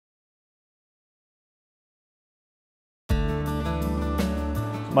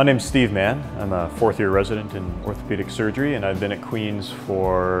My name's Steve Mann. I'm a fourth-year resident in orthopedic surgery, and I've been at Queen's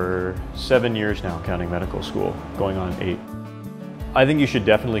for 7 years now, counting medical school, going on 8. I think you should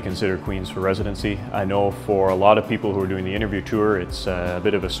definitely consider Queen's for residency. I know for a lot of people who are doing the interview tour, it's a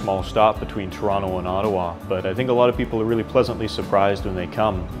bit of a small stop between Toronto and Ottawa, but I think a lot of people are really pleasantly surprised when they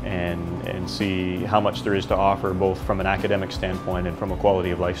come and see how much there is to offer, both from an academic standpoint and from a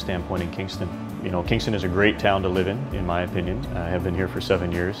quality of life standpoint in Kingston. You know, Kingston is a great town to live in my opinion. I have been here for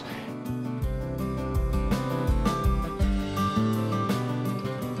 7 years.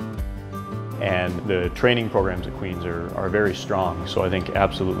 And the training programs at Queen's are very strong, so I think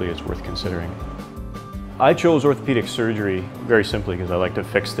absolutely it's worth considering. I chose orthopedic surgery very simply because I like to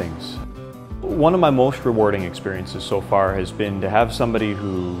fix things. One of my most rewarding experiences so far has been to have somebody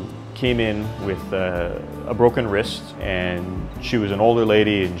who came in with a broken wrist, and she was an older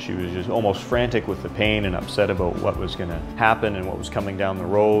lady and she was just almost frantic with the pain and upset about what was going to happen and what was coming down the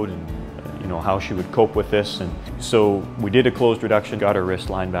road, and you know, how she would cope with this. And so we did a closed reduction, got her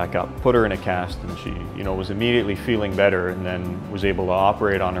wrist lined back up, put her in a cast, and she, you know, was immediately feeling better, and then was able to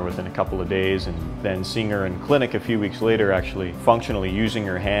operate on her within a couple of days. And then seeing her in clinic a few weeks later, actually functionally using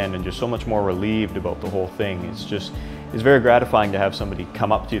her hand and just so much more relieved about the whole thing. It's very gratifying to have somebody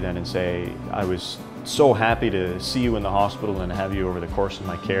come up to you then and say, I was so happy to see you in the hospital and have you over the course of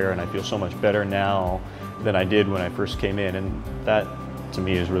my care, and I feel so much better now than I did when I first came in. And that, to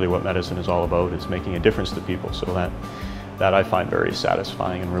me, is really what medicine is all about, is making a difference to people. So that I find very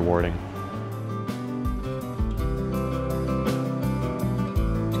satisfying and rewarding.